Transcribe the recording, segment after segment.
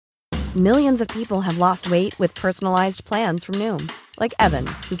Millions of people have lost weight with personalized plans from Noom. Like Evan,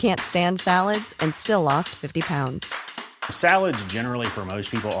 who can't stand salads and still lost 50 pounds. Salads generally for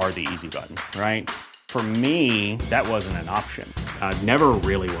most people are the easy button, right? For me, that wasn't an option. I never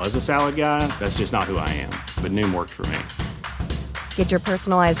really was a salad guy. That's just not who I am. But Noom worked for me. Get your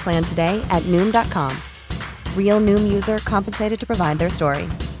personalized plan today at Noom.com. Real Noom user compensated to provide their story.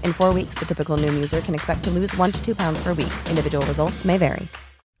 In 4 weeks, the typical Noom user can expect to lose 1 to 2 pounds per week. Individual results may vary.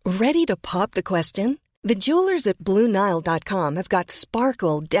 Ready to pop the question? The jewelers at BlueNile.com have got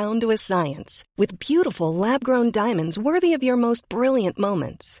sparkle down to a science with beautiful lab-grown diamonds worthy of your most brilliant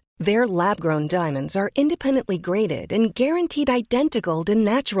moments. Their lab-grown diamonds are independently graded and guaranteed identical to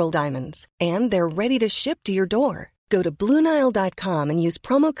natural diamonds, and they're ready to ship to your door. Go to BlueNile.com and use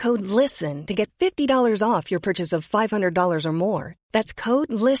promo code LISTEN to get $50 off your purchase of $500 or more. That's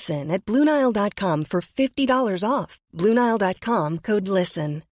code LISTEN at BlueNile.com for $50 off. BlueNile.com, code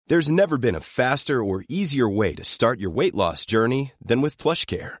LISTEN. There's never been a faster or easier way to start your weight loss journey than with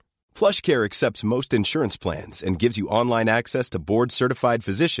PlushCare. PlushCare accepts most insurance plans and gives you online access to board-certified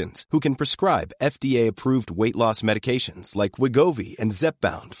physicians who can prescribe FDA-approved weight loss medications like Wegovy and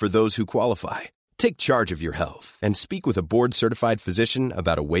Zepbound for those who qualify. Take charge of your health and speak with a board-certified physician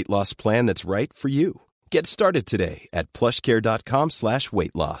about a weight loss plan that's right for you. Get started today at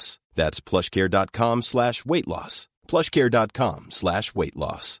plushcare.com/weight loss. That's plushcare.com/weight loss. plushcare.com/weight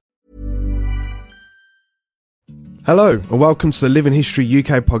loss. Hello and welcome to the Living History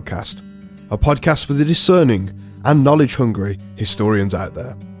UK podcast, a podcast for the discerning and knowledge-hungry historians out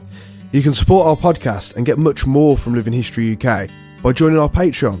there. You can support our podcast and get much more from Living History UK by joining our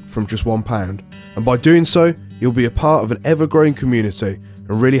Patreon from just £1, and by doing so, you'll be a part of an ever-growing community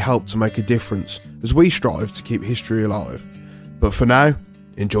and really help to make a difference as we strive to keep history alive. But for now,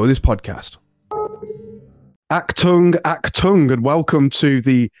 enjoy this podcast. Actung, and welcome to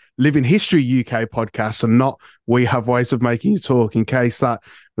the Living History UK podcast, and not We Have Ways of Making You Talk, in case that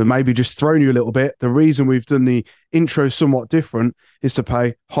we maybe just thrown you a little bit. The reason we've done the intro somewhat different is to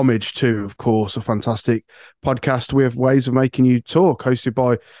pay homage to, of course, a fantastic podcast, We Have Ways of Making You Talk, hosted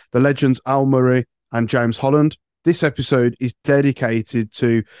by the legends Al Murray and James Holland. This episode is dedicated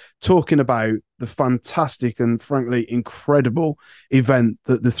to talking about the fantastic and frankly incredible event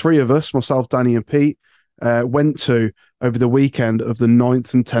that the three of us, myself, Danny and Pete, went to over the weekend of the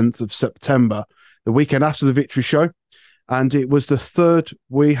 9th and 10th of September, the weekend after the Victory Show, and it was the third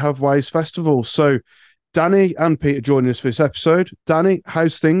We Have Ways festival. So Danny and Pete are joining us for this episode. Danny,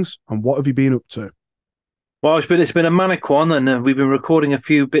 how's things and what have you been up to? Well, it's been a manic one, and we've been recording a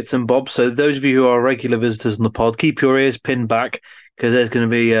few bits and bobs, so those of you who are regular visitors on the pod, keep your ears pinned back, because there's going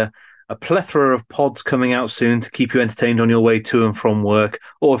to be a plethora of pods coming out soon to keep you entertained on your way to and from work,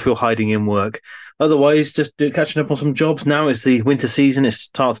 or if you're hiding in work. Otherwise, just catching up on some jobs. Now it's the winter season. It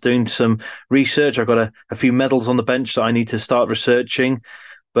starts doing some research. I've got a few medals on the bench that I need to start researching.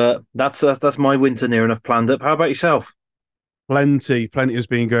 But that's my winter near enough planned up. How about yourself? Plenty has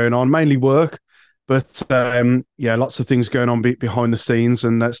been going on, mainly work. But lots of things going on behind the scenes,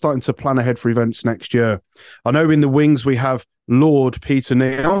 and starting to plan ahead for events next year. I know in the wings we have Lord Peter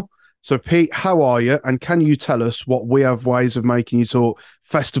Neal. So Pete, how are you? And can you tell us what We Have Ways of Making You Talk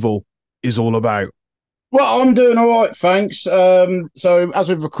festival is all about? Well, I'm doing all right, thanks. So as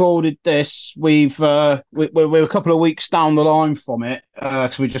we've recorded this, we're a couple of weeks down the line from it,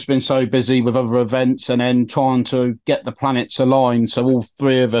 because we've just been so busy with other events and then trying to get the planets aligned. So all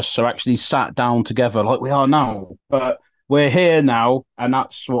three of us are actually sat down together like we are now. But we're here now, and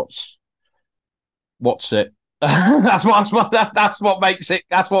that's what's it. that's what makes it.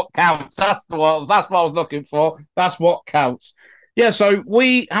 That's what counts. That's what I was looking for. That's what counts. Yeah, so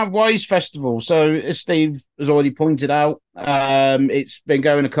We Have Ways Festival. So as Steve has already pointed out, it's been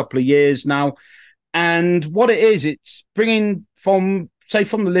going a couple of years now. And what it is, it's bringing from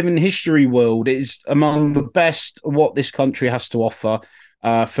the living history world, it's among the best of what this country has to offer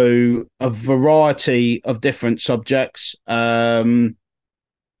through a variety of different subjects. But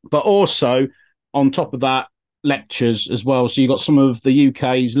also, on top of that, lectures as well. So you've got some of the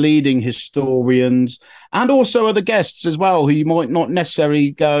UK's leading historians and also other guests as well, who you might not necessarily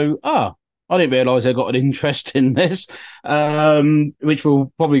go, I didn't realise I got an interest in this, which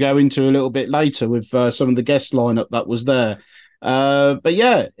we'll probably go into a little bit later with some of the guest lineup that was there. But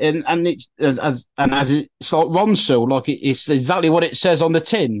yeah, and it's as it's like Ronsil, like it's exactly what it says on the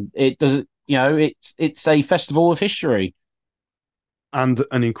tin. It does, it's a festival of history. And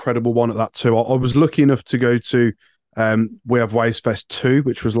an incredible one at that too. I was lucky enough to go to We Have Ways Fest 2,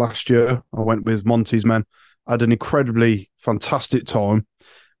 which was last year. I went with Monty's men. I had an incredibly fantastic time.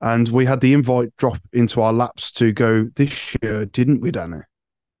 And we had the invite drop into our laps to go this year, didn't we, Danny?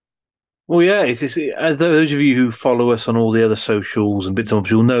 Well, yeah, those of you who follow us on all the other socials and bits and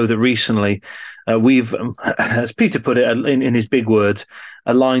bobs, you'll know that recently we've, as Peter put it in his big words,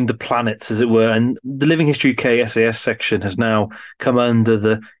 aligned the planets, as it were. And the Living History UK SAS section has now come under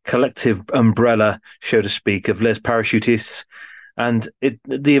the collective umbrella, so to speak, of Les Parachutists. And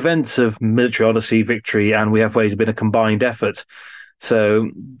the events of Military Odyssey, Victory, and We Have Ways have been a combined effort.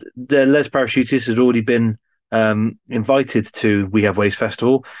 So the Les Parachutists has already been invited to We Have Ways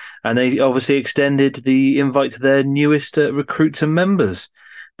Festival, and they obviously extended the invite to their newest recruits and members.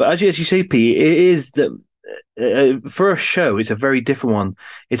 But as you say, Pete, it is that for a show, it's a very different one.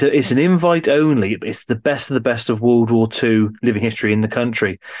 It's an invite only. It's the best of World War II living history in the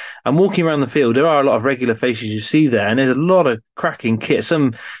country. And walking around the field, there are a lot of regular faces you see there, and there's a lot of cracking kit,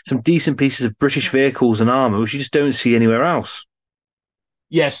 some decent pieces of British vehicles and armour, which you just don't see anywhere else.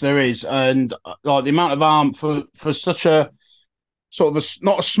 Yes, there is, and like the amount of arm for such a sort of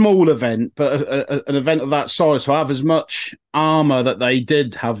not a small event, but an event of that size to have as much armor that they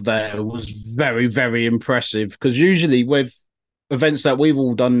did have there was very, very impressive. Because usually with events that we've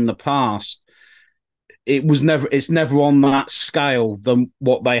all done in the past, it's never on that scale than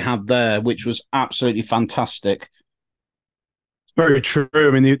what they had there, which was absolutely fantastic. Very true.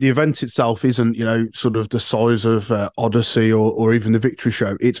 I mean, the event itself isn't, sort of the size of Odyssey or even the Victory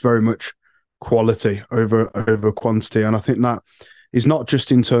Show. It's very much quality over quantity. And I think that is not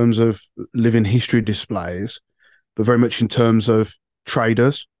just in terms of living history displays, but very much in terms of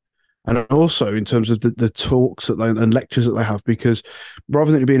traders and also in terms of the talks and lectures that they have. Because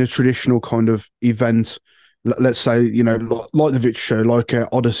rather than it being a traditional kind of event, let's say, like the Victory Show, like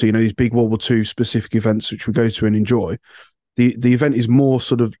Odyssey, these big World War II specific events which we go to and enjoy, the event is more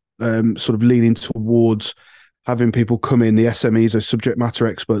sort of leaning towards having people come in, the SMEs, those subject matter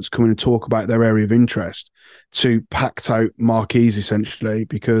experts, come in and talk about their area of interest to packed out marquees, essentially,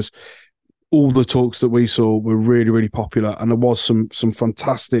 because all the talks that we saw were really, really popular. And there was some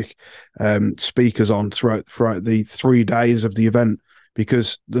fantastic speakers on throughout the 3 days of the event,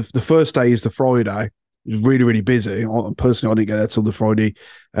 because the first day is the Friday. It was really, really busy. Personally, I didn't get there till the Friday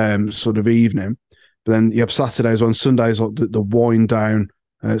sort of evening. But then you have Saturdays on Sundays, like the wind down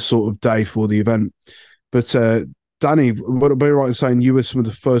sort of day for the event. But Danny, would it be right in saying you were some of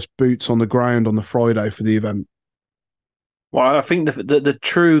the first boots on the ground on the Friday for the event? Well, I think the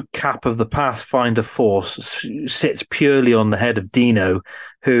true cap of the Pathfinder Force sits purely on the head of Dino,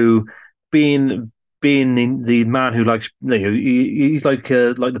 who, being the man who likes, he's like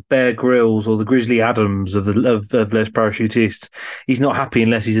the Bear Grylls or the Grizzly Adams of Les Parachutists. He's not happy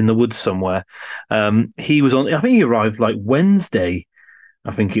unless he's in the woods somewhere. He was on. I think he arrived like Wednesday,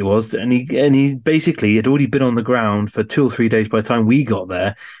 I think it was, and he basically had already been on the ground for 2 or 3 days by the time we got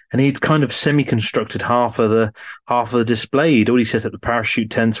there, and he'd kind of semi-constructed half of the display. He'd already set up the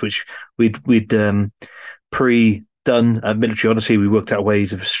parachute tents, which we'd done at Military Odyssey. We worked out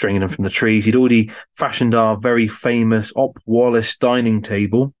ways of stringing them from the trees. He'd already fashioned our very famous Op Wallace dining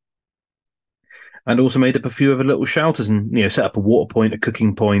table, and also made up a few other little shelters, and set up a water point, a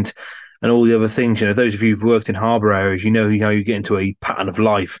cooking point, and all the other things. Those of you who've worked in harbour areas, how you get into a pattern of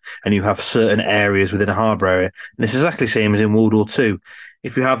life and you have certain areas within a harbour area. And it's exactly the same as in World War II.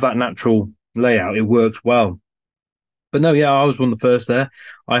 If you have that natural layout, it works well. But no, yeah, I was one of the first there.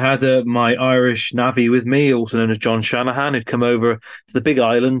 I had my Irish navvy with me, also known as John Shanahan, who'd come over to the big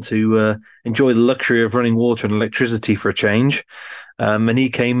island to enjoy the luxury of running water and electricity for a change. And he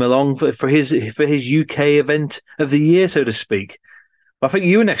came along for his UK event of the year, so to speak. I think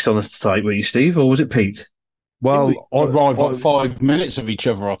you were next on the site, were you, Steve, or was it Pete? Well, I arrived like 5 minutes of each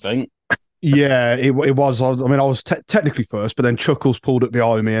other, I think. Yeah, it was. I was technically first, but then Chuckles pulled up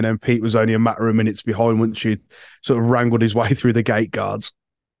behind me, and then Pete was only a matter of minutes behind once you'd sort of wrangled his way through the gate guards.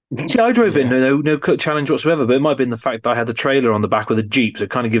 See, I drove in, no challenge whatsoever, but it might have been the fact that I had the trailer on the back with a Jeep, so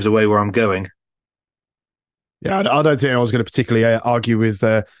it kind of gives away where I'm going. Yeah, I don't think I was going to particularly argue with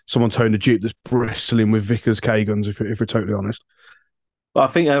someone towing a Jeep that's bristling with Vickers K-guns, if we're totally honest. Well, I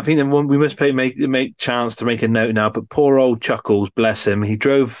think we must make chance to make a note now. But poor old Chuckles, bless him. He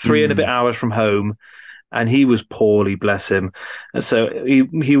drove 3 and a bit hours from home, and he was poorly, bless him. And so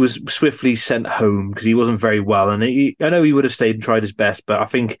he was swiftly sent home because he wasn't very well. And I know he would have stayed and tried his best, but I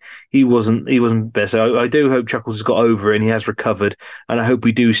think he wasn't best. So I do hope Chuckles has got over it and he has recovered. And I hope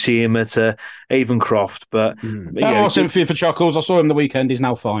we do see him at Avencroft. But sympathy for Chuckles. I saw him the weekend. He's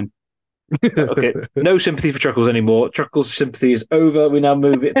now fine. Okay, no sympathy for Chuckles anymore. Chuckles' sympathy is over. We now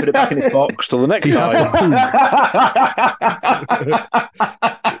move it, put it back in its box till the next time.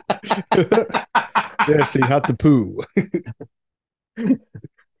 Yes, he had the poo.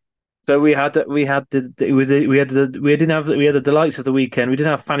 So we had the delights of the weekend. We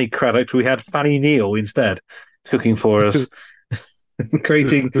didn't have Fanny Craddock. We had Fanny Neal instead cooking for us,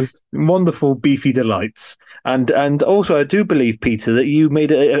 creating wonderful beefy delights. And also, I do believe, Peter, that you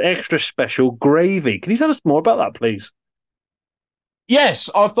made an extra special gravy. Can you tell us more about that, please? Yes,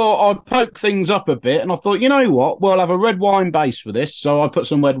 I thought I'd poke things up a bit, and I thought, you know what? We'll have a red wine base for this, so I put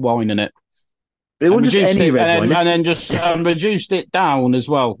some red wine in it. It wasn't just any red wine. And then just reduced it down as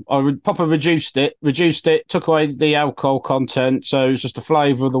well. I proper reduced it, took away the alcohol content, so it was just the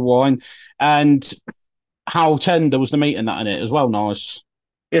flavour of the wine. And how tender was the meat in that in it as well? Nice.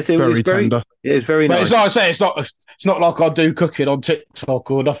 Yes, it was very tender. It was very nice. But it's like I say, it's not like I do cooking on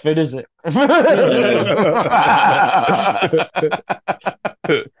TikTok or nothing, is it?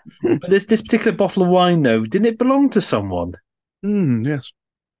 This particular bottle of wine, though, didn't it belong to someone? Yes.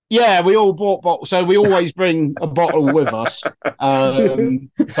 Yeah, we all bought bottles, so we always bring a bottle with us. So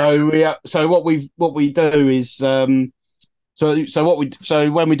what we do is when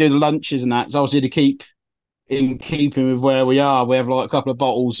we do the lunches and that, it's obviously to keep in keeping with where we are. We have like a couple of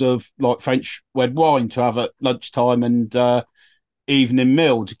bottles of like French red wine to have at lunchtime and evening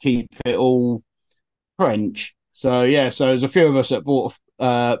meal to keep it all French. So yeah, so there's a few of us that bought.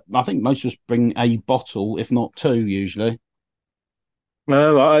 I think most of us bring a bottle, if not two, usually.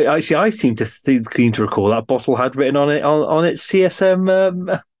 No, I seem to recall that bottle had written on it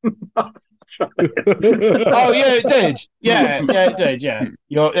CSM. Oh yeah, it did. Yeah, it did. Yeah,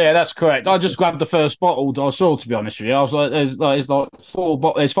 that's correct. I just grabbed the first bottle I saw. To be honest with you, I was like, "There's like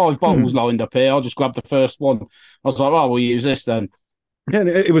there's 5 bottles lined up here." I just grabbed the first one. I was like, "Oh, we'll use this then." Yeah, and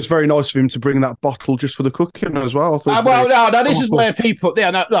it was very nice of him to bring that bottle just for the cooking as well. This is where people. Yeah,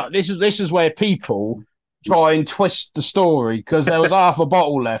 no, look, this is where people try and twist the story because there was half a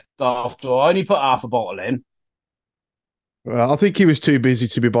bottle left after I only put half a bottle in. Well, I think he was too busy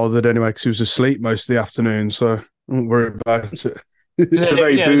to be bothered anyway because he was asleep most of the afternoon, so don't worry about it. It's a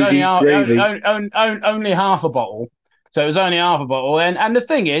very boozy gravy. Only half a bottle. So it was only half a bottle. And the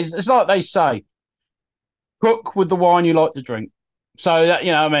thing is, it's like they say, cook with the wine you like to drink. So that,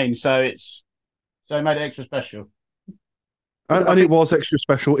 you know what I mean? So it made it extra special. And it was extra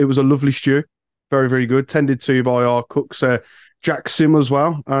special. It was a lovely stew. Very, very good. Tended to by our cooks, Jack Sim as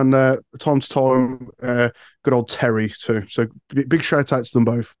well. And time to time, good old Terry too. So big shout out to them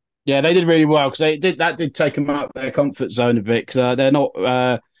both. Yeah, they did really well because that did take them out of their comfort zone a bit because they're not.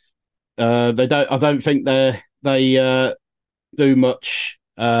 They don't. I don't think they do much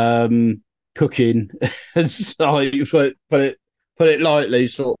cooking, as I put it lightly,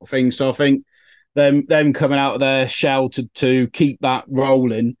 sort of thing. So I think them coming out of their shell to keep that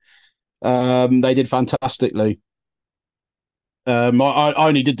rolling. They did fantastically. I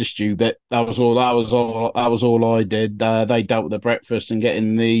only did the stew bit. That was all I did. They dealt with the breakfast and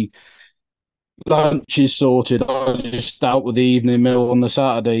getting the lunches sorted. I just dealt with the evening meal on the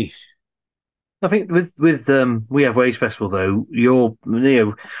Saturday. I think with We Have Waste Festival though,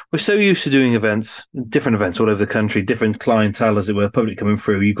 we're so used to doing different events all over the country, different clientele as it were, public coming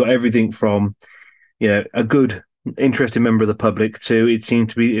through. You've got everything from a good interested member of the public to it seemed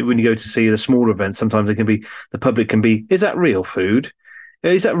to be when you go to see the smaller events, sometimes the public can be, is that real food?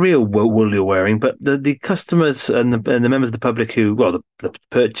 Is that real wool you're wearing? But the customers and the members of the public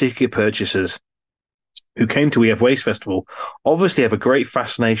the ticket purchasers who came to We Have Waste Festival obviously have a great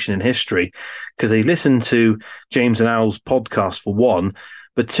fascination in history because they listen to James and Al's podcast for one,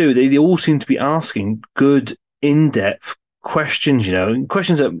 but two, they all seem to be asking good in-depth questions,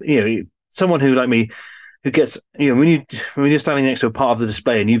 questions that, someone who like me, who gets, when you're standing next to a part of the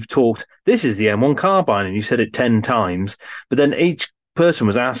display and you've talked, this is the M1 carbine, and you said it 10 times, but then each person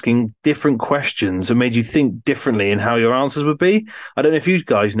was asking different questions and made you think differently in how your answers would be. I don't know if you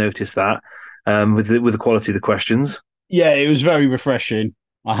guys noticed that with the quality of the questions. Yeah, it was very refreshing.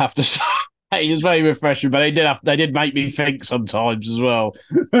 I have to say, it was very refreshing, but they did make me think sometimes as well.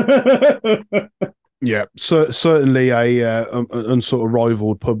 Yeah, certainly a unsort of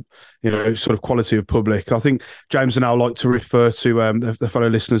rivaled pub, sort of quality of public. I think James and I like to refer to the fellow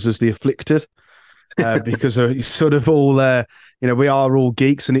listeners as the afflicted because sort of all, we are all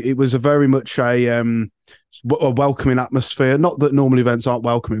geeks, and it was a very much a welcoming atmosphere. Not that normal events aren't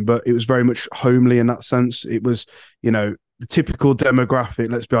welcoming, but it was very much homely in that sense. It was, the typical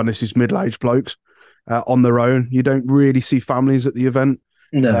demographic, let's be honest, is middle-aged blokes on their own. You don't really see families at the event.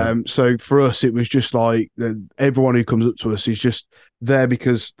 No. So for us, it was just like everyone who comes up to us is just there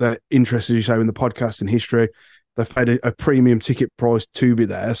because they're interested, as you say, in the podcast and history. They've paid a premium ticket price to be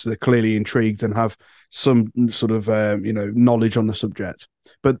there, so they're clearly intrigued and have some sort of knowledge on the subject.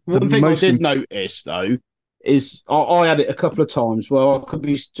 But one thing I did notice though I had it a couple of times where I could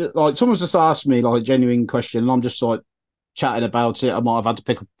be like, someone's just asked me like a genuine question, and I'm just like chatting about it. I might have had to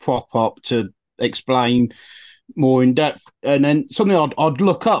pick a prop up to explain more in depth, and then suddenly I'd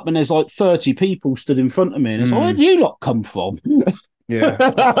look up and there's like 30 people stood in front of me, and it's like, where do you lot come from? Yeah,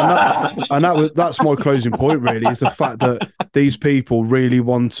 that's my closing point. Really, is the fact that these people really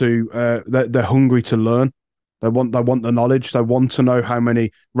want to. They're hungry to learn. They want the knowledge. They want to know how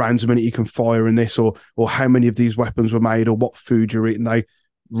many rounds a minute you can fire in this, or how many of these weapons were made, or what food you're eating. They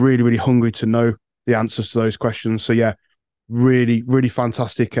really hungry to know the answers to those questions. So yeah, really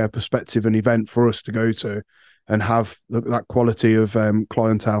fantastic perspective and event for us to go to and have that quality of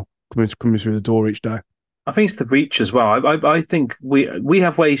clientele coming through the door each day. I think it's the reach as well. I think we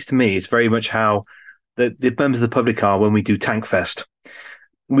have ways. To me, it's very much how the members of the public are when we do Tank Fest.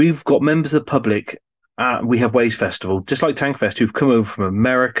 We've got members of the public at We Have Ways Festival, just like Tank Fest, who've come over from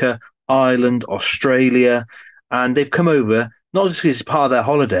America, Ireland, Australia, and they've come over not just because it's part of their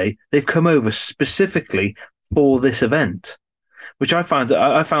holiday. They've come over specifically for this event, which I found.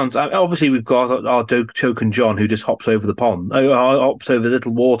 Obviously we've got our token John who just hops over the pond, hops over the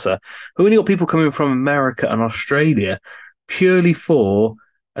little water. But when you got people coming from America and Australia purely for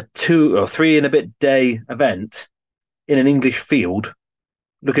a 2 or 3 and a bit day event in an English field,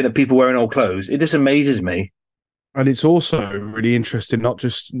 looking at people wearing old clothes, it just amazes me. And it's also really interesting, not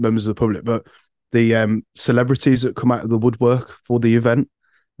just members of the public, but the celebrities that come out of the woodwork for the event.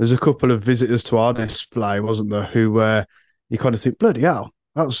 There's a couple of visitors to our display, wasn't there, who you kind of think, bloody hell,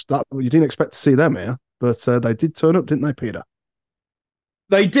 that you didn't expect to see them here, but they did turn up, didn't they, Peter?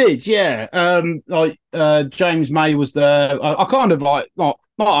 They did, yeah. James May was there. I kind of like not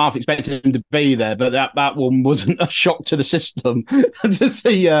half expected him to be there, but that one wasn't a shock to the system to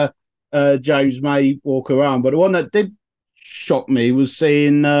see James May walk around. But the one that did shock me was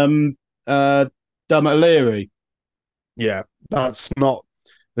seeing Dermot O'Leary. Yeah, that's not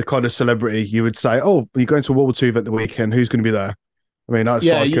the kind of celebrity you would say, oh, you're going to a World War II event the weekend, who's going to be there? I mean, that's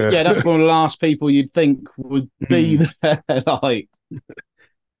that's one of the last people you'd think would be there. Like,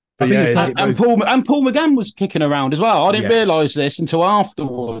 and Paul McGann was kicking around as well. I didn't realise this until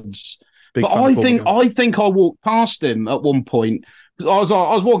afterwards. But I think I walked past him at one point. I was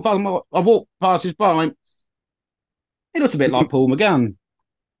walking past. I walked past his bar. He looked a bit like Paul McGann.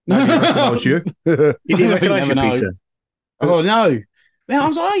 That was you. You didn't recognise you, Peter. Oh no. Yeah, I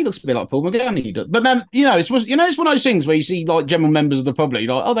was like, he looks a bit like Paul McGann. He does. But then, it's one of those things where you see like general members of the public,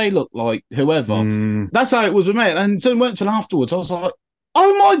 like, oh, they look like whoever. That's how it was with me. And so went till afterwards, I was like,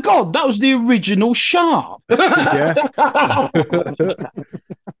 oh my God, that was the original Sharp. Yeah.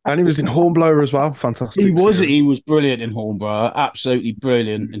 And he was in Hornblower as well. Fantastic. He was brilliant in Hornblower. Absolutely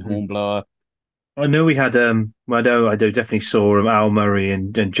brilliant in Hornblower. I know we had. I definitely saw Al Murray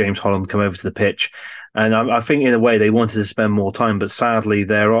and James Holland come over to the pitch, and I think in a way they wanted to spend more time, but sadly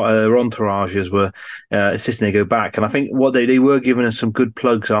their entourages were insisting they go back. And I think what they were giving us some good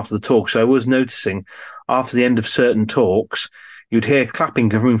plugs after the talk. So I was noticing after the end of certain talks, you'd hear clapping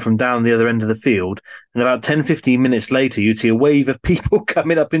coming from down the other end of the field. And about 10, 15 minutes later, you'd see a wave of people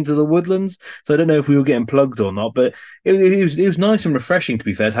coming up into the woodlands. So I don't know if we were getting plugged or not, but it was nice and refreshing, to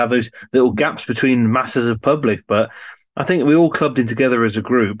be fair, to have those little gaps between masses of public. But I think we all clubbed in together as a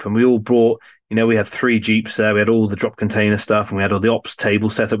group, and we all brought, we had 3 Jeeps there. We had all the drop container stuff, and we had all the ops table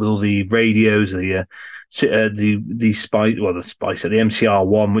set up with all the radios, the Spicer, the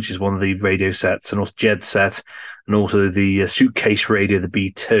MCR1, which is one of the radio sets, and also Jed set, and also the suitcase radio, the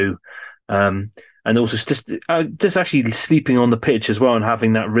B2, and also just actually sleeping on the pitch as well and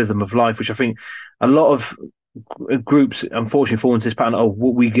having that rhythm of life, which I think a lot of groups unfortunately fall into this pattern. Oh,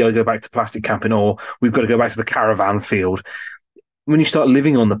 we got to go back to plastic camping, or we've got to go back to the caravan field. When you start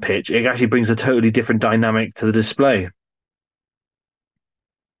living on the pitch, it actually brings a totally different dynamic to the display.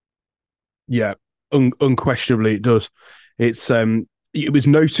 Yeah, unquestionably it does. It was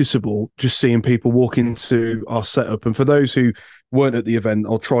noticeable just seeing people walk into our setup. And for those who weren't at the event,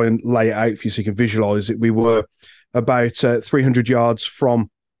 I'll try and lay it out for you so you can visualize it. We were about 300 yards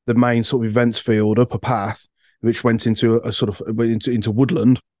from the main sort of events field, up a path, which went into a sort of into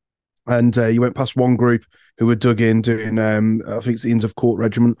woodland. And you went past one group who were dug in doing, I think it's the Inns of Court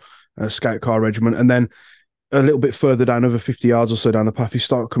Regiment, Scout Car Regiment. And then a little bit further down, over 50 yards or so down the path, you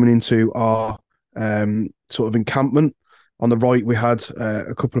start coming into our sort of encampment. On the right, we had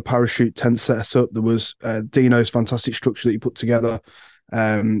a couple of parachute tents set up. There was Dino's fantastic structure that he put together,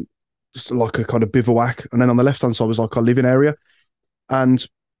 just like a kind of bivouac. And then on the left-hand side was like our living area. And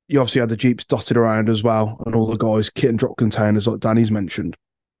you obviously had the Jeeps dotted around as well, and all the guys, kit and drop containers like Danny's mentioned.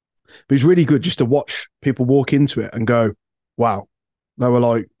 But it's really good just to watch people walk into it and go, wow. They were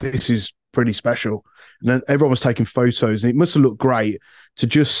like, this is pretty special. And then everyone was taking photos, and it must have looked great to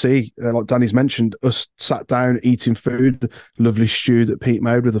just see, like Danny's mentioned, us sat down eating food, the lovely stew that Pete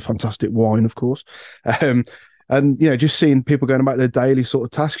made with a fantastic wine, of course. And, just seeing people going about their daily sort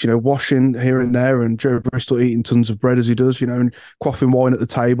of tasks, washing here and there, and Joe Bristol eating tons of bread as he does, and quaffing wine at the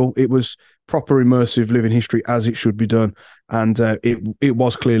table. It was proper immersive living history as it should be done. And it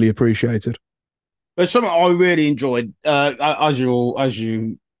was clearly appreciated. But something I really enjoyed, as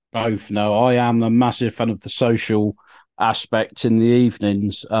you both know, I am a massive fan of the social aspect in the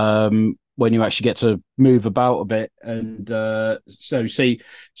evenings, when you actually get to move about a bit and so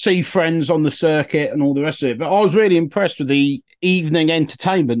see friends on the circuit and all the rest of it. But I was really impressed with the evening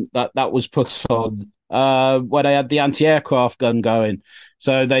entertainment that was put on, where they had the anti-aircraft gun going.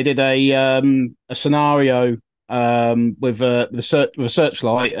 So they did a scenario with a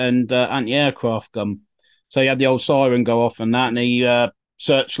searchlight and anti-aircraft gun. So you had the old siren go off and that, and the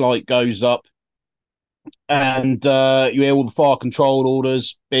searchlight goes up, and you hear all the fire control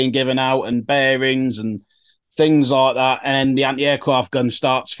orders being given out and bearings and things like that, and the anti-aircraft gun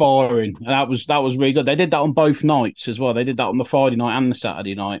starts firing, and that was really good. They did that on both nights as well. They did that on the Friday night and the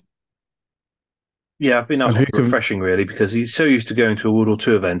Saturday night. Yeah, I think that's refreshing, really, because he's so used to going to a World War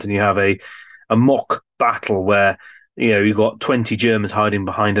II event, and you have a mock battle where you've got 20 Germans hiding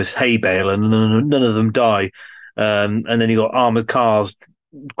behind a hay bale, and none of them die, and then you've got armored cars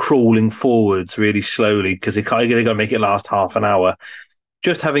crawling forwards really slowly because they got to make it last half an hour.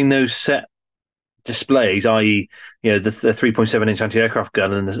 Just having those set displays, i.e., the 3.7-inch anti-aircraft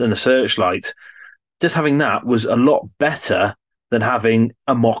gun and the searchlight, just having that was a lot better than having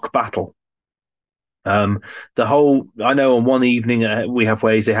a mock battle. I know on one evening we have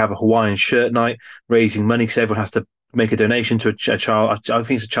ways they have a Hawaiian shirt night raising money because everyone has to make a donation to a child. I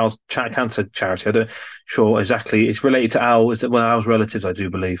think it's a child's cancer charity. I'm not sure exactly. It's related to Al's relatives, I do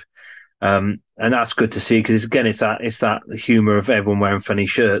believe. And that's good to see because again, it's that humour of everyone wearing funny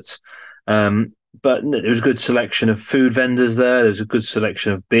shirts. But there was a good selection of food vendors there. There was a good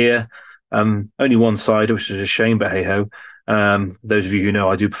selection of beer. Only one cider, which is a shame, but hey ho. Those of you who know,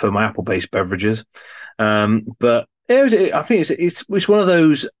 I do prefer my apple-based beverages. But I think it's one of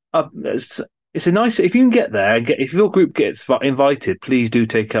those. It's a nice, if you can get there and if your group gets invited, please do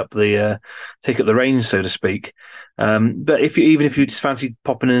take up the reins, so to speak. But even if you just fancy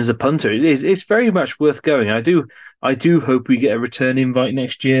popping in as a punter, it's very much worth going. I do hope we get a return invite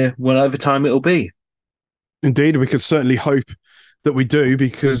next year, whatever time it'll be. Indeed, we could certainly hope that we do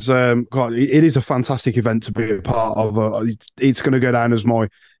because God, it is a fantastic event to be a part of. It's going to go down as my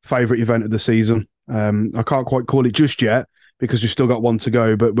favourite event of the season. I can't quite call it just yet, because we've still got one to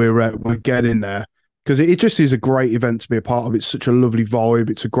go, but we're getting there because it just is a great event to be a part of. It's such a lovely vibe.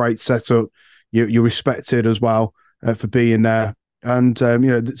 It's a great setup. You're respected as well for being there, and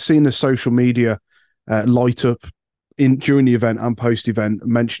seeing the social media light up during the event and post event,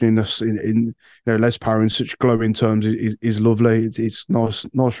 mentioning us in Les Power in such glowing terms is lovely. It's nice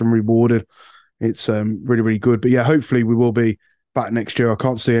and rewarded. It's really, really good. But yeah, hopefully we will be back next year. I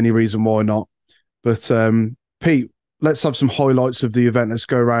can't see any reason why not. But Pete, let's have some highlights of the event. Let's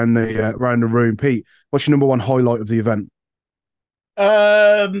go around the room. Pete, what's your number one highlight of the event?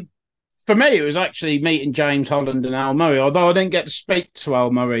 For me, it was actually meeting James Holland and Al Murray. Although I didn't get to speak to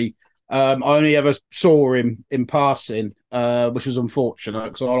Al Murray, I only ever saw him in passing, which was unfortunate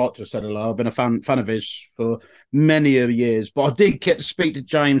because I like to have said hello. I've been a fan of his for many years, but I did get to speak to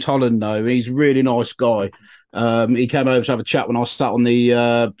James Holland though. He's a really nice guy. He came over to have a chat when I was sat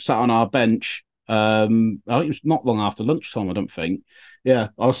on our bench. I think it was not long after lunchtime, I don't think. Yeah,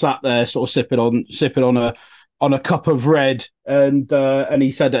 I was sat there sort of sipping on a cup of red, and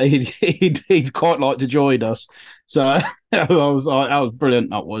he said that he'd quite like to join us. So I was like, that was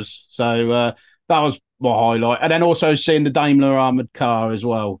brilliant. That was so that was my highlight, and then also seeing the Daimler armored car as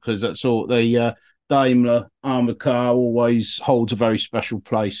well, because that's all the Daimler armored car always holds a very special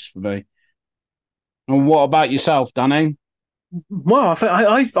place for me. And what about yourself, Danny? Well,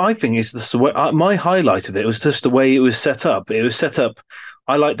 I think it's just the way, my highlight of it was just the way it was set up. It was set up.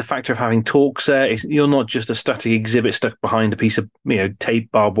 I like the factor of having talks there. You're not just a static exhibit stuck behind a piece of tape,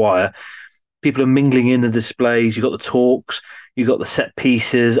 barbed wire. People are mingling in the displays. You got the talks. You got the set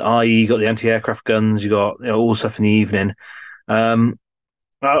pieces, i.e., you got the anti-aircraft guns. You got all stuff in the evening.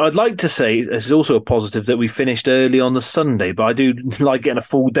 I'd like to say it's also a positive that we finished early on the Sunday, but I do like getting a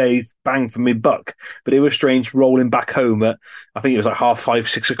full day bang for me buck. But it was strange rolling back home at, I think it was like 5:30,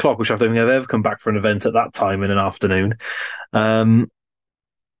 6 o'clock, which I don't think I've ever come back for an event at that time in an afternoon.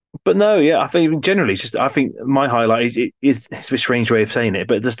 But no, yeah, I think generally it's just, I think my highlight is it's a bit strange way of saying it,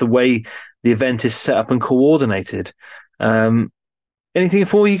 but just the way the event is set up and coordinated. Anything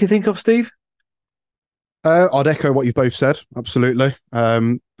for you can think of, Steve? I'd echo what you've both said, absolutely.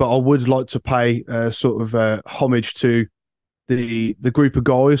 But I would like to pay sort of homage to the group of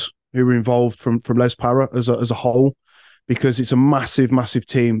guys who were involved from Les Para as a whole, because it's a massive, massive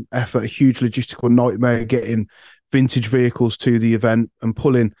team effort, a huge logistical nightmare getting vintage vehicles to the event and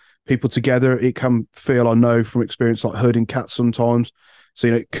pulling people together. It can feel, I know from experience, like herding cats sometimes.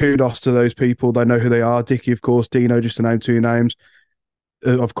 So, kudos to those people. They know who they are. Dickie, of course, Dino, just to name two names.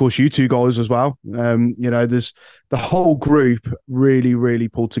 Of course, you two guys as well. There's the whole group really, really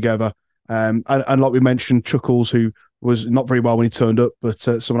pulled together. And like we mentioned, Chuckles, who was not very well when he turned up, but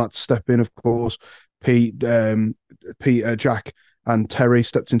someone had to step in, of course. Pete, Jack, and Terry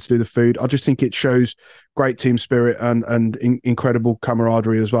stepped in to do the food. I just think it shows great team spirit and incredible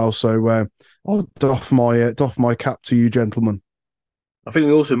camaraderie as well. So I'll doff my cap to you, gentlemen. I think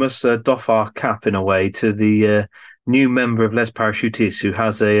we also must doff our cap in a way to the new member of Les Parachutistes who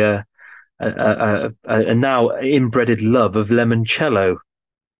has a now inbred love of limoncello.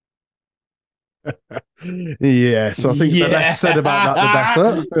 Yeah, so I think the less said about that,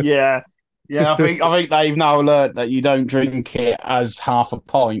 the better. Yeah. I think they've now learned that you don't drink it as half a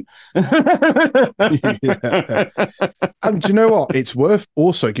pint. Yeah. And do you know what? It's worth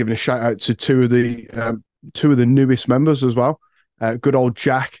also giving a shout out to two of the newest members as well. Good old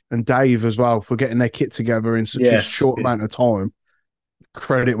Jack and Dave as well for getting their kit together in such a short amount of time.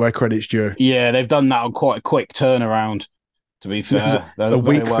 Credit where credit's due. Yeah, they've done that on quite a quick turnaround, to be fair. A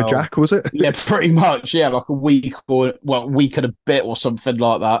week for Jack, was it? Yeah, pretty much. Yeah, like a week week and a bit or something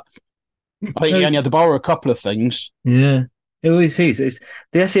like that. I think he only had to borrow a couple of things. Yeah. It always is. It's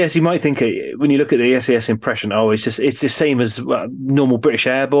the SAS. You might think when you look at the SAS impression, it's the same as normal British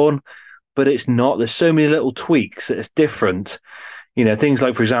Airborne, but it's not. There's so many little tweaks that it's different. Things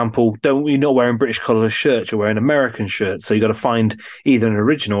like, for example, you're not wearing British colour shirts, you're wearing American shirts. So you got to find either an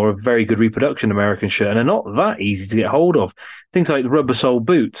original or a very good reproduction American shirt, and they're not that easy to get hold of. Things like the rubber sole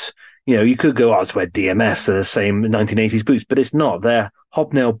boots. You could go, it's wear DMS, they're the same 1980s boots, but it's not. They're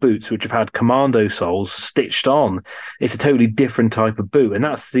hobnail boots which have had commando soles stitched on. It's a totally different type of boot, and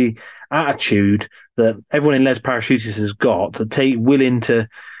that's the attitude that everyone in Les Parachutists has got willing to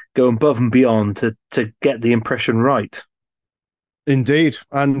go above and beyond to get the impression right. Indeed.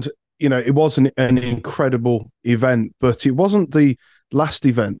 And, it was an incredible event, but it wasn't the last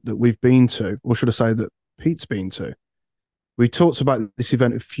event that we've been to, or should I say that Pete's been to. We talked about this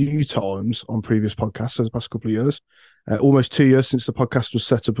event a few times on previous podcasts over the past couple of years, almost 2 years since the podcast was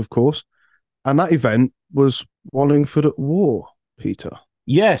set up, of course. And that event was Wallingford at War, Peter.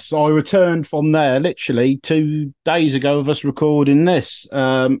 Yes, I returned from there literally 2 days ago of us recording this.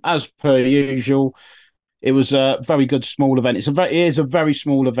 As per usual, it was a very good small event. It is a very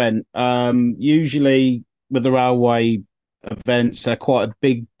small event. Usually with the railway events, they're quite a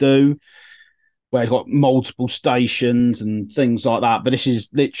big do, where you've got multiple stations and things like that. But this is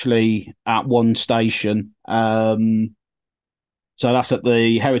literally at one station. So that's at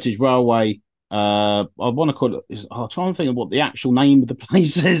the Heritage Railway. I want to call it. I'm trying to think of what the actual name of the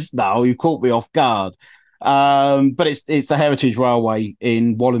place is now. You caught me off guard. But it's the Heritage Railway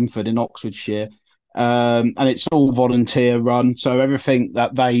in Wallingford in Oxfordshire. And it's all volunteer run. So everything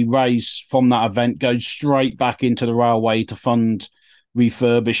that they raise from that event goes straight back into the railway to fund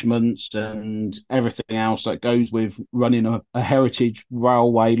refurbishments and everything else that goes with running a heritage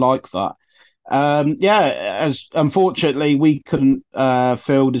railway like that. As unfortunately we couldn't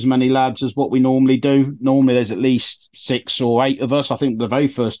field as many lads as what we normally do. Normally there's at least 6 or 8 of us. I think the very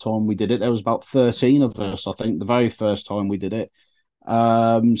first time we did it, there was about 13 of us. I think the very first time we did it.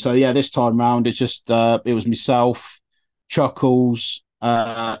 This time round it's just it was myself, Chuckles,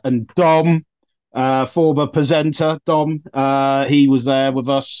 and Dom. Former presenter Dom, he was there with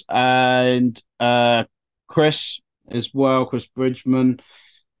us, and Chris as well, Chris Bridgman.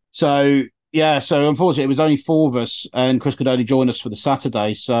 So unfortunately it was only 4 of us, and Chris could only join us for the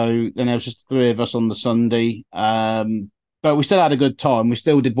Saturday. So then there was just 3 of us on the Sunday. But we still had a good time. We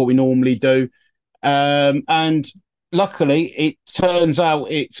still did what we normally do, and luckily it turns out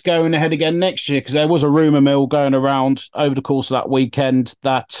it's going ahead again next year, because there was a rumour mill going around over the course of that weekend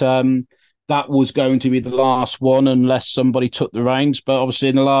that that was going to be the last one unless somebody took the reins. But obviously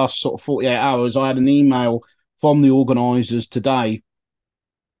in the last sort of 48 hours, I had an email from the organisers today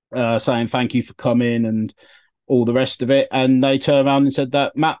saying thank you for coming and all the rest of it. And they turned around and said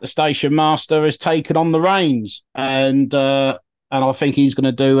that Matt, the station master, has taken on the reins. And I think he's going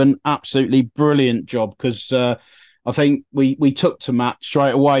to do an absolutely brilliant job, because I think we took to Matt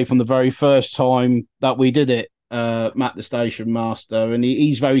straight away from the very first time that we did it. Matt, the station master, and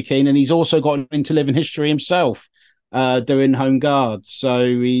he's very keen, and he's also got into living history himself, doing home guards. So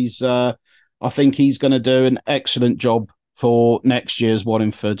he's I think he's going to do an excellent job for next year's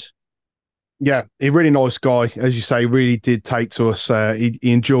Wallingford. Yeah, a really nice guy, as you say. Really did take to us. He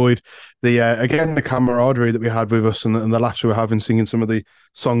enjoyed the camaraderie that we had with us, and the laughs we were having singing some of the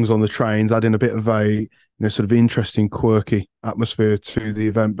songs on the trains, adding a bit of a sort of interesting, quirky atmosphere to the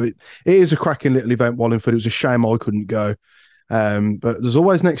event. But it is a cracking little event, Wallingford. It was a shame I couldn't go, but there's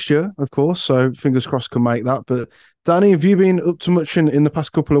always next year, of course. So fingers crossed can make that. But Danny, have you been up to much in the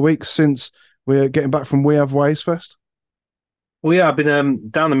past couple of weeks since we're getting back from We Have Ways Fest? Well, yeah, I've been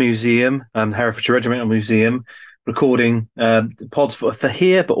down the museum, Herefordshire Regimental Museum, recording pods for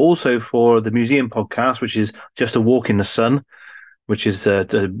here, but also for the museum podcast, which is Just a Walk in the Sun, which is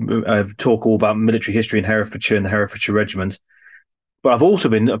to talk all about military history in Herefordshire and the Herefordshire Regiment. But I've also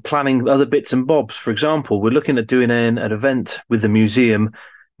been planning other bits and bobs. For example, we're looking at doing an event with the museum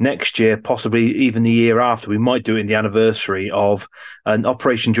next year, possibly even the year after. We might do it in the anniversary of an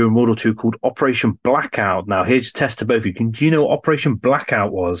operation during World War II called Operation Blackout. Now, here's a test to both of you. Do you know what Operation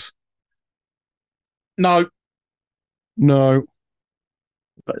Blackout was? No.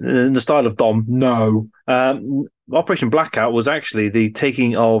 But in the style of Dom, no. Operation Blackout was actually the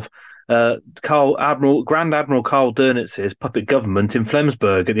taking of Grand Admiral Karl Dönnitz's puppet government in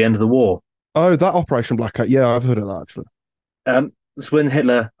Flensburg at the end of the war. Oh, that Operation Blackout. Yeah, I've heard of that, actually. It's when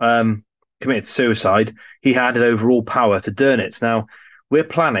Hitler committed suicide. He handed over all power to Dönitz. Now, we're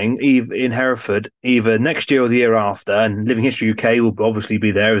planning in Hereford either next year or the year after, and Living History UK will obviously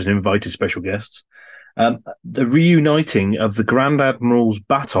be there as an invited special guest. The reuniting of the Grand Admiral's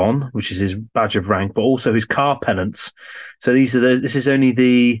baton, which is his badge of rank, but also his car pennants. So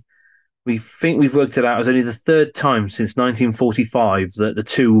we think we've worked it out as only the third time since 1945 that the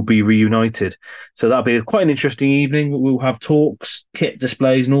two will be reunited. So that'll be quite an interesting evening. We'll have talks, kit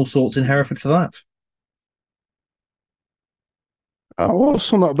displays, and all sorts in Hereford for that. Oh, well,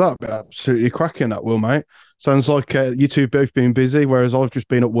 sum up that bit. Absolutely cracking, that will, mate. Sounds like you two both been busy, whereas I've just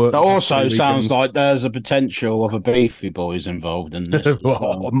been at work. That also sounds like there's a potential of a Beefy Boys involved in this.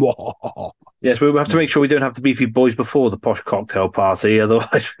 Yes, we'll have to make sure we don't have the Beefy Boys before the posh cocktail party,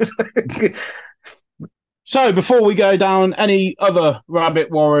 otherwise. So, before we go down any other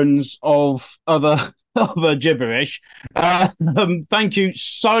rabbit warrens of other gibberish, thank you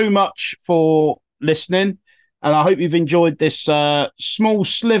so much for listening. And I hope you've enjoyed this small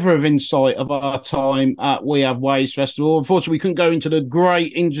sliver of insight of our time at We Have Ways Festival. Unfortunately, we couldn't go into the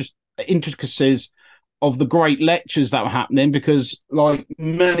great intricacies of the great lectures that were happening because, like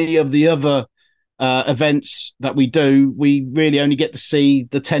many of the other events that we do, we really only get to see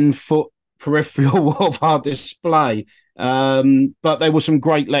the 10-foot peripheral of our display. But there were some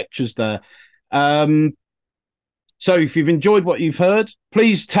great lectures there. So if you've enjoyed what you've heard,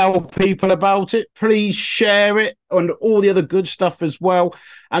 please tell people about it. Please share it and all the other good stuff as well.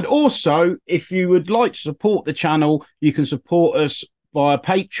 And also, if you would like to support the channel, you can support us via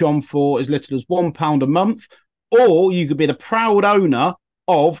Patreon for as little as £1 a month, or you could be the proud owner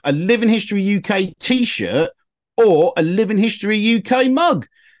of a Living History UK t-shirt or a Living History UK mug.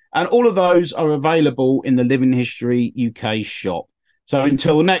 And all of those are available in the Living History UK shop. So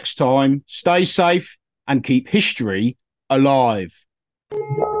until next time, stay safe and keep history alive.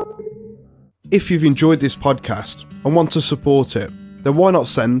 If you've enjoyed this podcast and want to support it, then why not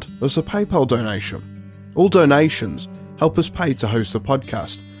send us a PayPal donation? All donations help us pay to host the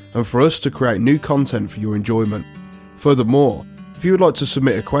podcast and for us to create new content for your enjoyment. Furthermore, if you would like to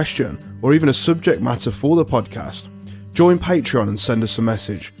submit a question or even a subject matter for the podcast, join Patreon and send us a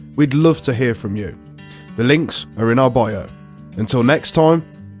message. We'd love to hear from you. The links are in our bio. Until next time,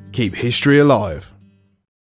 keep history alive.